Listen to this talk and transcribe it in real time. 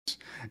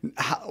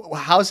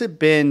How's it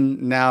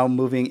been now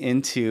moving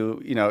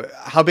into,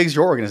 how big is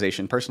your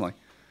organization personally?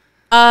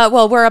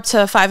 Well, we're up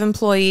to 5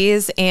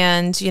 employees,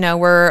 and,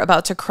 we're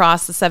about to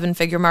cross the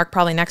 7-figure mark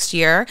probably next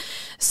year.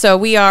 So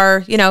we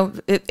are,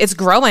 it's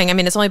growing. I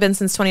mean, it's only been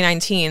since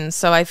 2019,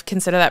 so I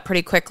consider that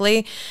pretty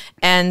quickly.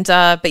 And,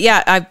 but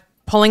yeah, I'm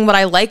pulling what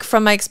I like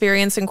from my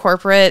experience in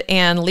corporate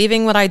and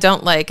leaving what I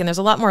don't like. And there's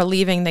a lot more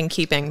leaving than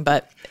keeping,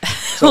 but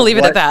we'll leave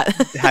it at that.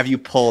 Have you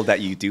pulled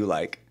that you do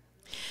like?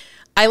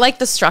 I like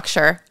the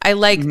structure. I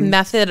like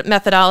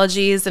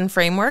methodologies and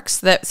frameworks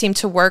that seem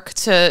to work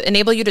to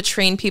enable you to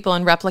train people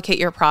and replicate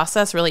your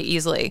process really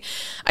easily.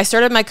 I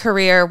started my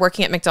career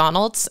working at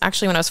McDonald's,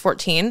 actually when I was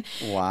 14.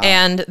 Wow.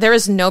 And there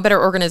is no better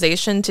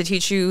organization to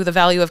teach you the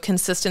value of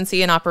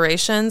consistency in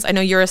operations. I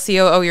know you're a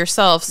COO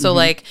yourself, so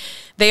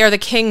they are the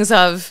kings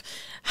of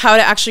how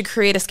to actually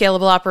create a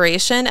scalable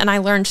operation. And I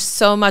learned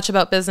so much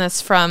about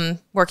business from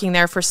working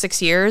there for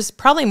 6 years,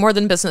 probably more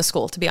than business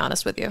school, to be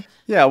honest with you.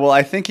 Yeah, well,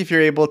 I think if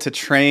you're able to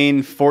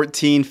train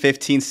 14,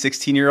 15,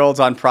 16-year-olds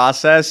on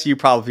process, you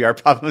probably are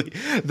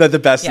the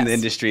best in the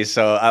industry.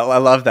 So I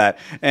love that.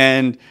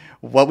 And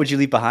what would you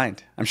leave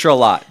behind? I'm sure a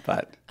lot,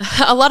 but...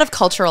 A lot of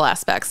cultural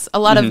aspects, a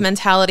lot of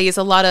mentalities,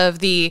 a lot of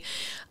the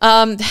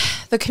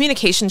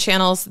communication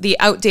channels, the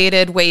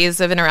outdated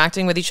ways of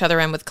interacting with each other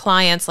and with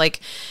clients, like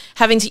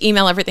having to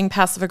email everything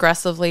passive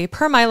aggressively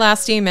per my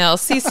last email,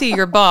 CC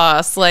your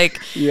boss. Like,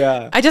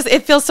 yeah,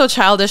 it feels so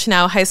childish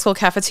now, high school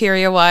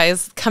cafeteria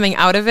wise, coming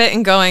out of it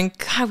and going,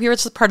 God, we were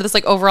just part of this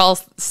like overall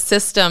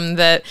system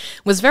that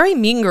was very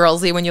mean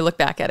girlsy when you look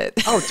back at it.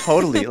 Oh,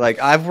 totally. Like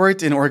I've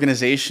worked in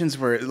organizations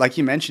where, like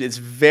you mentioned, it's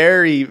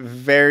very,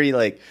 very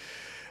like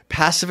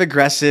passive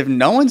aggressive.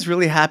 No one's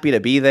really happy to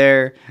be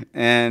there,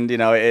 and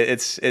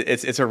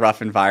it's a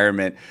rough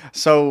environment.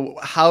 So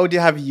how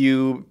have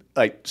you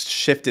like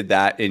shifted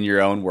that in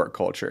your own work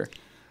culture?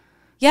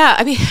 Yeah,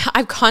 I mean,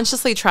 I've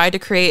consciously tried to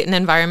create an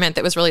environment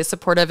that was really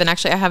supportive. And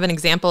actually, I have an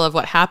example of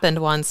what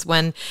happened once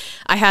when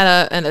I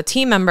had a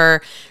team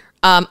member.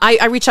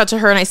 I reached out to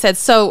her and I said,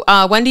 so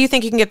when do you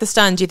think you can get this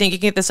done? Do you think you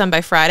can get this done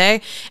by Friday?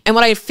 And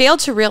what I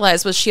failed to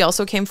realize was she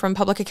also came from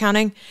public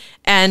accounting.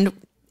 And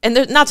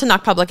not to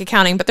knock public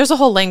accounting, but there's a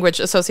whole language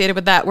associated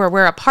with that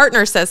where a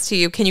partner says to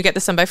you, can you get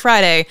this done by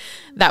Friday?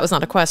 That was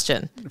not a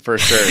question. For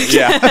sure.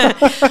 Yeah.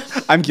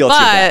 I'm guilty of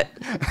that.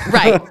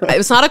 Right. It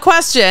was not a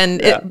question.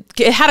 Yeah.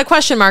 It had a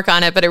question mark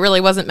on it, but it really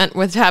wasn't meant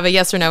to have a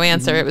yes or no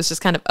answer. It was just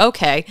kind of,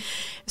 okay.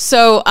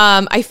 So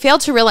I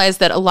failed to realize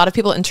that a lot of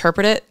people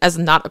interpret it as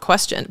not a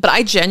question, but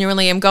I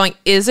genuinely am going,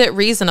 is it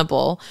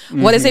reasonable?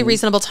 What is a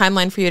reasonable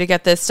timeline for you to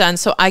get this done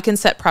so I can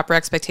set proper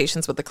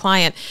expectations with the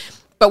client?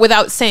 But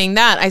without saying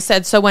that, I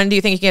said, so when do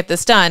you think you can get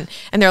this done?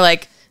 And they're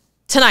like,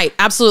 tonight,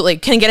 absolutely.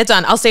 Can get it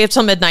done. I'll stay up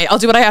till midnight. I'll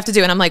do what I have to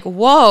do. And I'm like,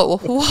 whoa.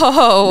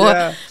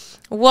 Yeah.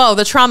 Whoa,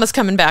 the trauma's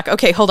coming back.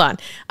 Okay, hold on.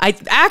 I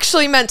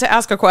actually meant to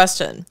ask a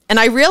question. And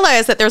I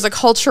realized that there's a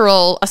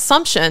cultural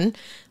assumption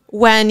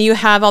when you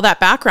have all that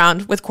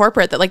background with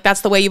corporate that like that's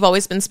the way you've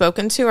always been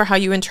spoken to or how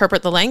you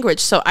interpret the language.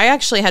 So I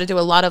actually had to do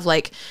a lot of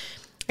like,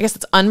 I guess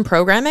it's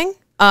unprogramming.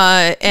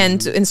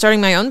 And in starting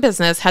my own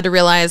business, had to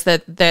realize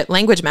that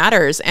language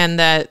matters and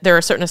that there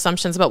are certain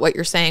assumptions about what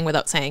you're saying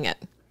without saying it.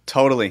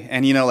 Totally.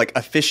 And, like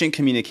efficient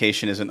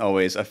communication isn't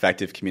always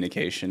effective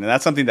communication. And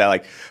that's something that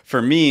like,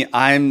 for me,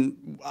 I'm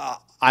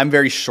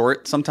very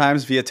short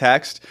sometimes via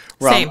text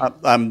where Same.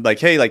 I'm like,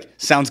 hey, like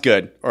sounds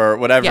good or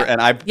whatever. Yeah.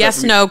 And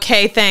yes, no,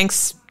 okay,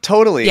 thanks.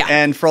 Totally. Yeah.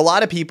 And for a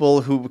lot of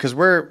people because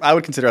I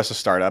would consider us a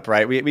startup,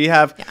 right?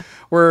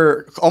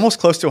 We're almost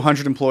close to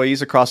 100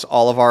 employees across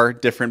all of our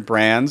different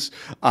brands.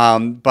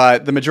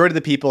 But the majority of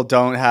the people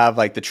don't have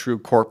like the true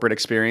corporate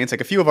experience.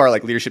 Like a few of our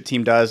like leadership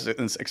team does,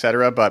 et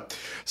cetera. But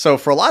so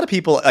for a lot of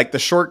people, like the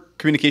short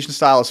communication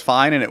style is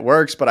fine and it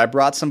works. But I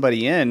brought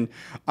somebody in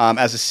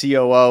as a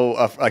COO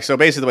of like, so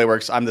basically the way it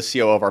works, I'm the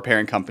COO of our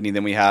parent company.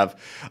 Then we have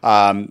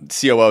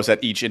COOs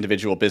at each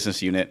individual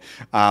business unit.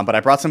 But I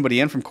brought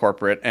somebody in from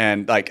corporate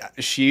and like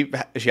she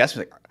asked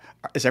me like,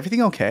 is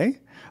everything okay?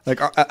 Like,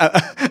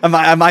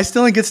 am I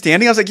still in good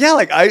standing? I was like, yeah,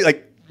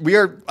 we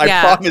are. I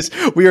promise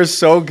we are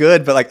so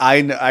good. But like,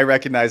 I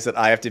recognize that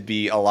I have to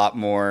be a lot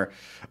more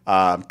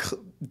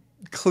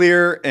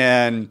clear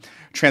and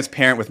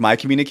transparent with my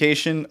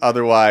communication.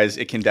 Otherwise,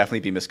 it can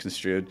definitely be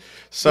misconstrued.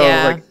 So,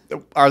 like,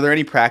 are there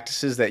any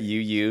practices that you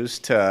use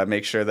to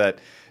make sure that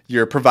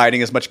you're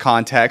providing as much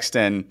context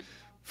and,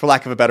 for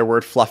lack of a better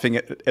word, fluffing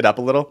it up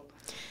a little?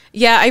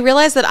 Yeah, I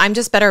realize that I'm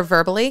just better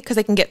verbally because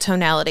I can get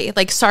tonality.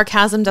 Like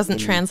sarcasm doesn't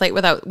translate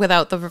without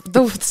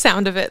the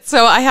sound of it.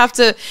 So I have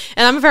to,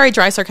 and I'm a very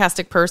dry,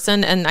 sarcastic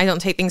person and I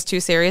don't take things too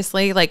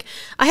seriously. Like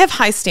I have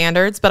high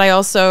standards, but I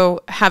also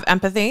have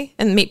empathy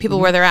and meet people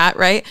where they're at,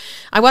 right?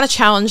 I want to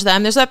challenge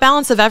them. There's that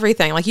balance of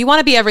everything. Like you want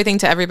to be everything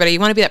to everybody. You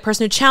want to be that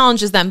person who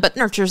challenges them, but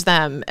nurtures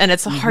them. And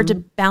it's hard to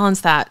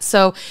balance that.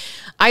 So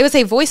I would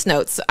say voice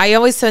notes. I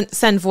always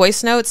send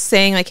voice notes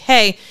saying like,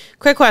 hey,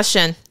 quick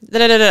question.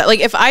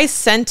 Like if I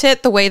sent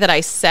it the way that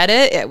I said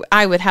it,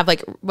 I would have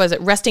like, was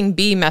it resting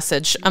bee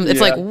message?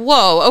 It's like,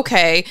 whoa,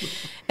 okay.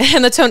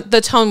 and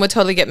the tone would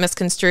totally get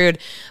misconstrued.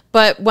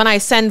 But when I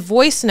send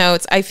voice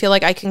notes, I feel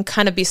like I can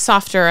kind of be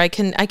softer. I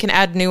can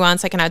add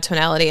nuance, I can add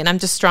tonality, and I'm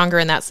just stronger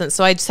in that sense.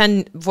 So I'd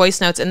send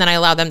voice notes and then I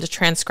allow them to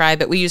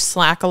transcribe it. We use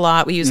Slack a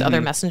lot. We use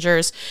other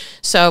messengers.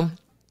 So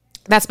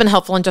that's been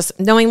helpful in just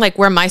knowing like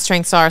where my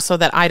strengths are so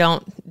that I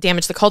don't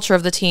damage the culture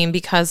of the team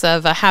because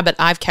of a habit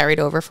I've carried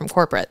over from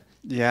corporate.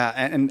 Yeah.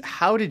 And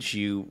how did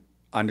you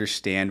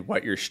understand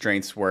what your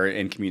strengths were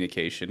in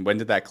communication? When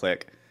did that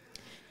click?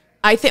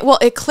 I think, well,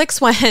 it clicks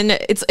when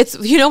it's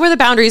you know where the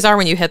boundaries are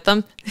when you hit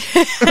them.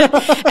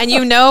 And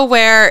you know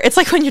where, it's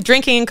like when you're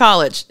drinking in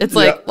college. It's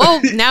like,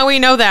 well, now we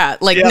know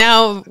that. Like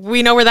now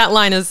we know where that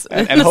line is.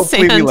 And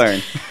hopefully we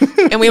learn.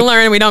 And we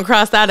learn and we don't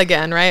cross that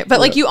again, right? But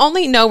like you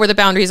only know where the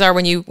boundaries are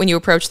when you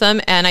approach them.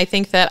 And I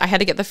think that I had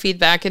to get the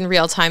feedback in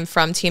real time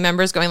from team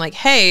members going like,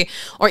 hey,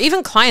 or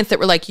even clients that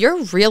were like,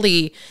 you're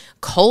really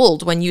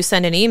cold when you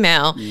send an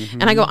email.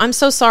 And I go, I'm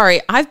so sorry.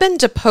 I've been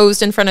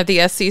deposed in front of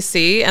the SEC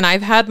and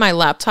I've had my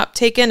laptop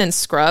taken and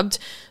scrubbed.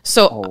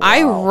 So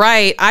I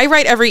write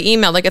every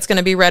email like it's going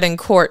to be read in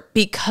court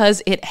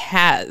because it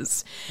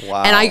has.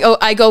 Wow. And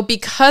I go,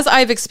 because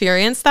I've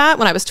experienced that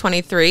when I was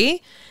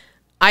 23,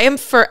 I am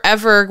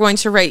forever going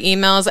to write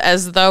emails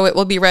as though it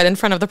will be read in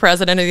front of the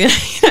president of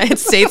the United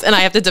States and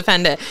I have to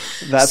defend it.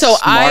 That's so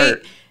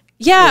smart.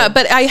 Yeah,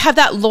 but I have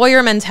that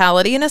lawyer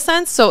mentality in a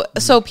sense.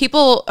 So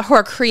people who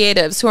are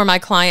creatives, who are my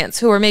clients,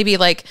 who are maybe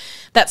like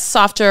that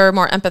softer,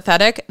 more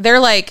empathetic, they're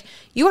like,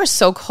 you are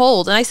so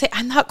cold. And I say,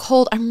 I'm not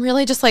cold. I'm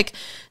really just like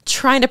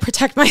trying to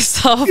protect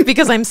myself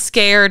because I'm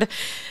scared.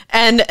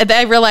 And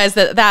I realized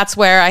that that's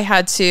where I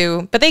had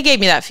to, but they gave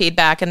me that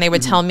feedback and they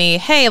would tell me,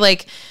 hey,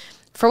 like,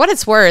 for what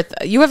it's worth,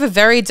 you have a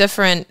very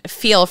different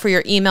feel for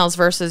your emails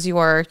versus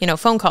your,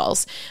 phone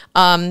calls.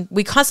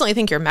 We constantly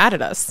think you're mad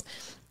at us.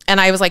 And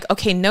I was like,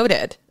 okay,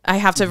 noted. I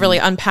have to really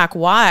unpack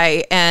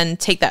why and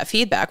take that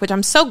feedback, which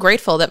I'm so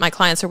grateful that my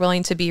clients are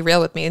willing to be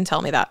real with me and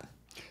tell me that.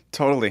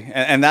 Totally.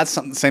 And that's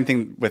the same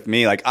thing with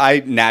me. Like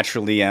I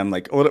naturally am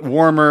like a little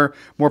warmer,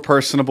 more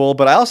personable,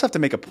 but I also have to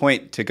make a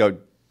point to go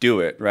do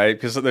it, right?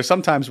 Because there's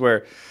some times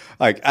where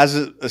like as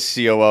a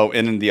COO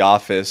in the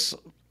office,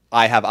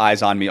 I have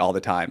eyes on me all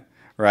the time.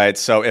 Right.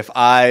 So if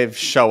I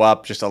show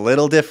up just a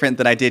little different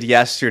than I did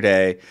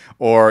yesterday,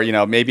 or,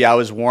 maybe I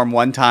was warm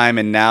one time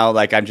and now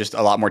like I'm just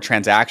a lot more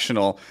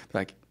transactional,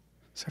 like,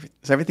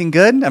 is everything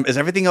good? Is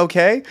everything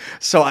okay?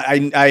 So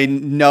I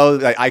know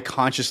that I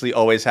consciously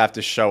always have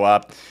to show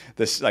up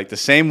this like the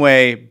same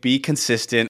way, be consistent,